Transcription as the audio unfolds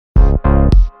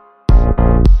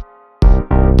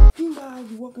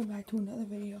welcome back to another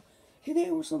video.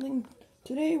 Today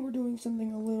we're doing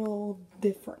something a little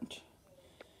different.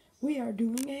 We are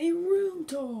doing a room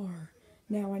tour.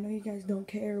 Now I know you guys don't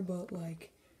care, but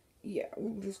yeah,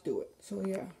 we'll just do it. So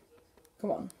yeah,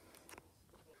 come on.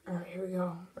 Alright, here we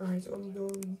go. Alright, so let's go.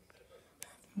 We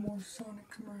have more Sonic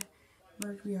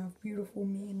merch. We have beautiful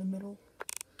me in the middle.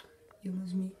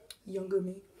 Youngest me, younger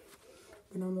me,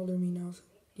 but I'm older me now, so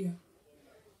yeah.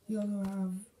 We also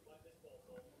have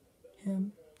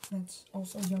him. That's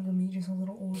also younger me, just a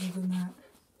little older than that.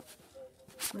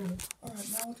 Right. Alright,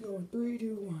 now let's go in 3,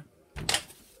 2, 1.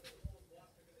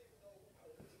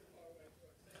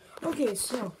 Okay,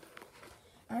 so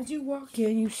as you walk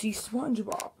in, you see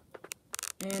SpongeBob.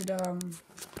 And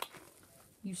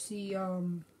you see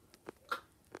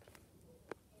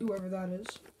whoever that is.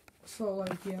 So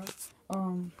yeah.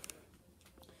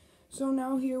 So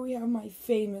now here we have my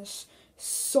famous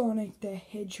Sonic the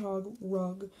Hedgehog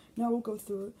rug. Now we'll go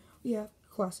through it. We have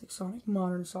Classic Sonic,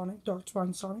 Modern Sonic, Dark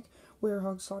Spine Sonic,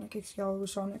 Werehog Sonic, Excalibur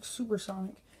Sonic, Super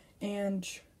Sonic, and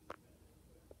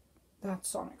that's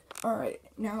Sonic. Alright,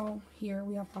 now here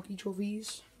we have hockey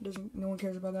trophies. No one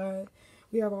cares about that.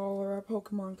 We have all our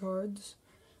Pokemon cards.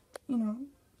 You know,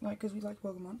 because we like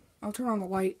Pokemon. I'll turn on the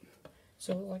light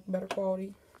so better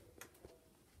quality.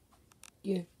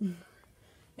 Yeah.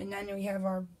 And then we have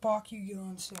our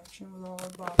Bakugan section with all our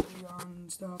Bakugan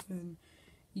and stuff, and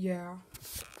yeah.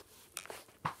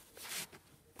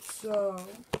 So,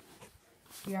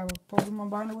 we have a Pokemon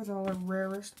binder with all our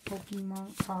rarest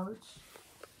Pokemon cards.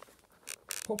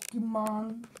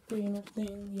 Pokemon banner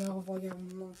thing, we have a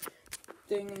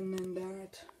thing, and then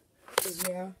that is,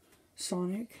 yeah,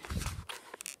 Sonic.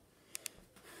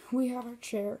 We have our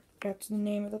chair. That's the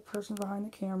name of the person behind the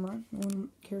camera. No one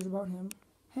cares about him.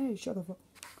 Hey, shut the fuck.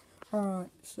 Alright,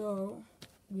 so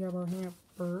we have our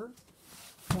hamper,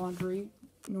 laundry.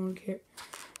 No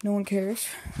one cares.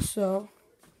 So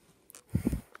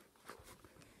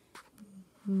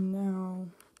now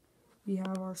we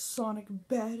have our Sonic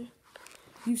bed.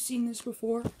 You've seen this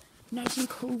before. Nice and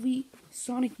cozy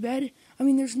Sonic bed. I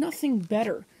mean, there's nothing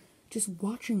better just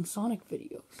watching Sonic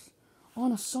videos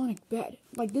on a Sonic bed.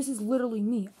 This is literally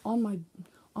me on my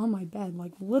bed.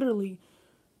 Literally,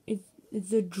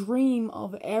 it's a dream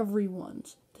of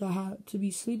everyone's to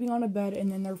be sleeping on a bed and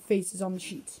then their faces on the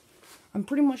sheets. I'm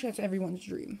pretty much that's everyone's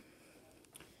dream.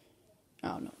 I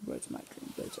don't know, but it's my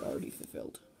dream, but it's already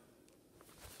fulfilled.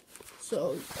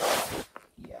 So,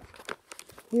 yeah.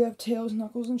 We have Tails,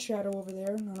 Knuckles, and Shadow over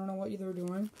there. I don't know what they're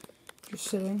doing. Just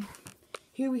sitting.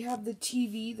 Here we have the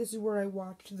TV. This is where I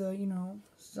watch the,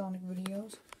 Sonic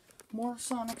videos. More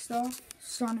Sonic stuff.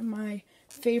 Sonic, my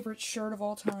favorite shirt of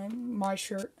all time. My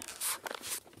shirt.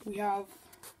 We have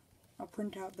a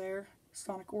printout there.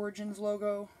 Sonic Origins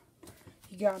logo.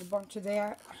 You got a bunch of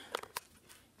that.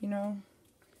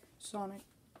 Sonic.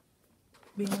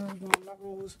 Beaners,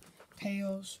 Knuckles,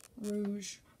 Tails,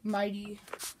 Rouge, Mighty.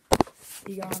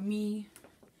 You got me,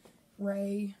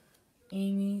 Ray,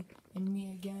 Amy, and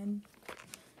me again.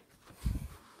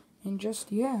 And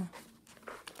just, yeah.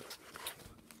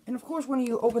 And of course, when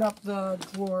you open up the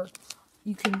drawer,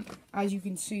 as you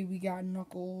can see, we got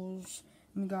Knuckles,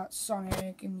 and we got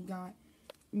Sonic, and we got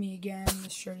me again.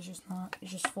 This shirt is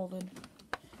it's just folded.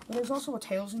 But there's also a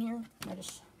Tails in here.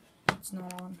 It's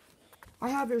not on. I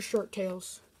have your shirt,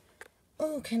 Tails.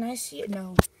 Oh, can I see it?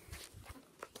 No.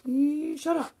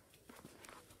 Shut up.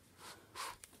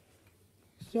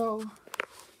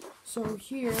 So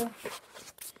here,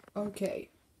 okay,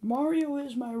 Mario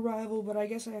is my rival, but I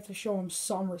guess I have to show him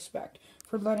some respect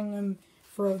for letting him,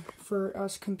 for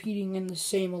us competing in the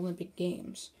same Olympic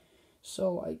Games.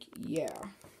 So, yeah.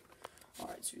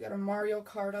 Alright, so we got a Mario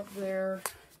card up there,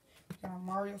 we got a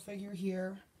Mario figure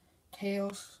here,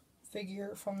 Tails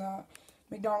figure from the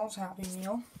McDonald's Happy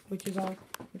Meal, which is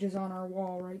on our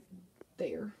wall right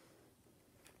there.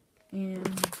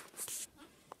 And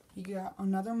you got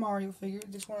another Mario figure.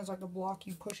 This one is like a block.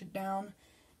 You push it down,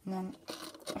 and then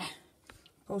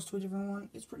goes to a different one.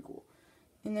 It's pretty cool.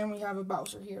 And then we have a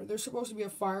Bowser here. There's supposed to be a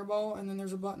fireball, and then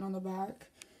there's a button on the back,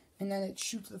 and then it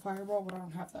shoots the fireball, but I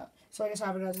don't have that. So I just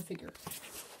have it as a figure.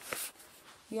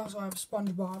 We also have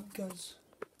SpongeBob, because,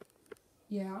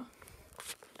 yeah.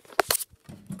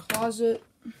 Closet.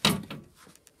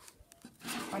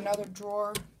 Another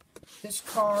drawer. This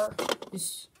car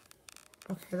is...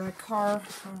 Okay, that car,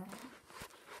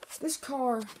 this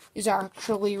car is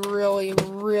actually really,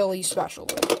 really special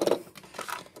to me.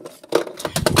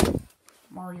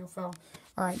 Mario fell.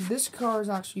 Alright, this car is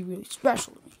actually really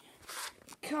special to me.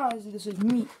 because this is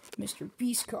me, Mr.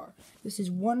 Beast car. This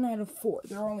is 1 out of 4.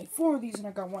 There are only 4 of these, and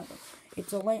I got one of them.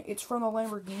 It's from the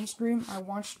Lamborghini stream. I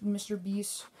watched Mr.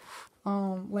 Beast's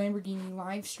Lamborghini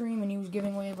live stream, and he was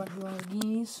giving away a bunch of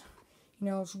Lamborghinis. You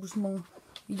know, super small.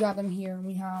 We got them here, and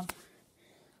we have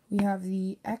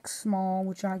the X small,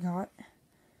 which I got.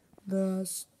 The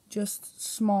just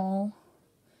small.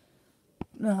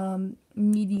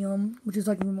 Medium, which is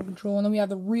like remote control, and then we have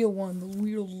the real one, the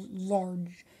real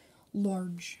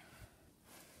large.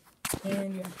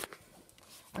 And yeah,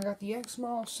 I got the X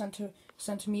small sent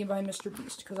to me by Mr.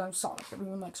 Beast because I'm Sonic.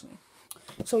 Everyone likes me.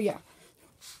 So yeah,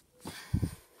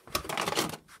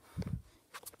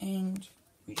 and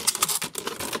we just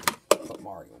put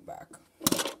Mario back.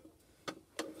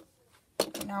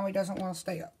 Now he doesn't want to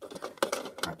stay up.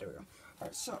 Alright, there we go.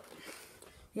 Alright, so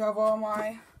you have all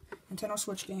my Nintendo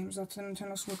Switch games. That's a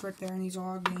Nintendo Switch right there, and these are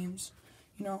all games.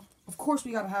 You know, of course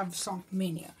we gotta have Sonic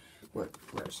Mania. Where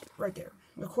is it? Right there.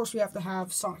 Of course we have to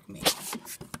have Sonic Mania.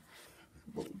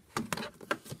 Boom.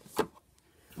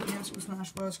 And Super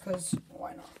Smash Bros. Because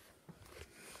why not?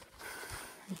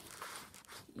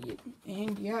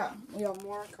 And yeah, we have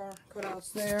more car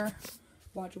cutouts there.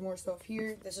 A bunch of more stuff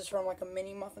here. This is from like a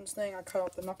mini Muffins thing. I cut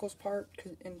out the Knuckles part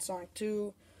in Sonic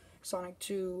 2. Sonic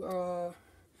 2,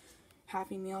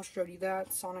 Happy Meal showed you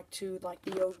that. Sonic 2, like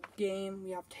the old game.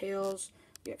 We have Tails.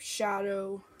 We have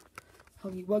Shadow.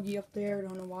 Huggy Wuggy up there.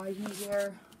 Don't know why he's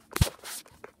there.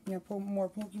 We have more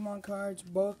Pokemon cards,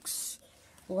 books,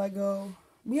 Lego.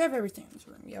 We have everything in this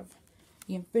room. We have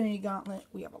the Infinity Gauntlet.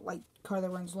 We have a light car that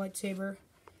runs lightsaber.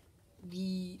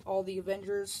 All the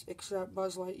Avengers except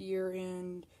Buzz Lightyear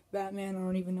and Batman. I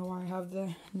don't even know why I have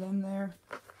them there.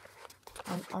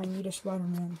 I need a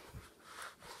Spider-Man.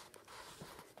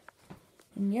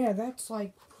 And yeah, that's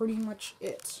like pretty much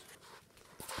it.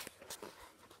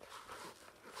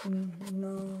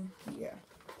 No, yeah.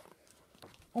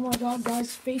 Oh my god,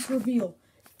 guys, face reveal.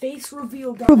 Face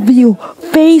reveal, guys.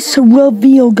 Face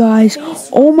reveal, guys.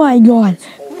 Oh my god.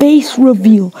 Face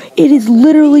reveal. It is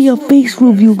literally a face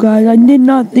reveal, guys. I did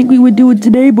not think we would do it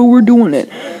today, but we're doing it.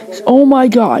 Oh my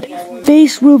god.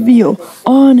 Face reveal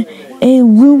on a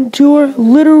room tour.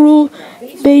 Literal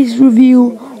face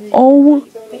reveal. Oh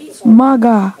my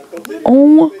god.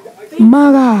 Oh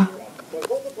my god.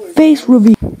 Face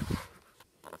reveal.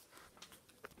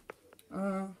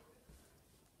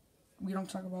 We don't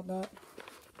talk about that.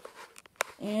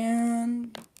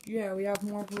 And yeah, we have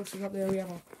more posters up there. We have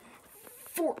a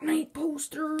Fortnite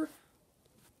poster.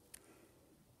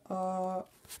 And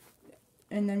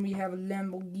then we have a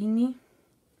Lamborghini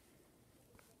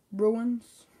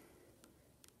Ruins,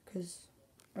 because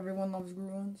everyone loves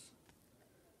Ruins.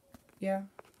 Yeah.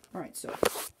 Alright, so.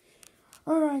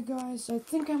 Alright, guys, I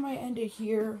think I might end it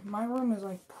here. My room is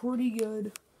like pretty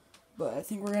good, but I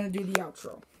think we're gonna do the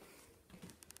outro.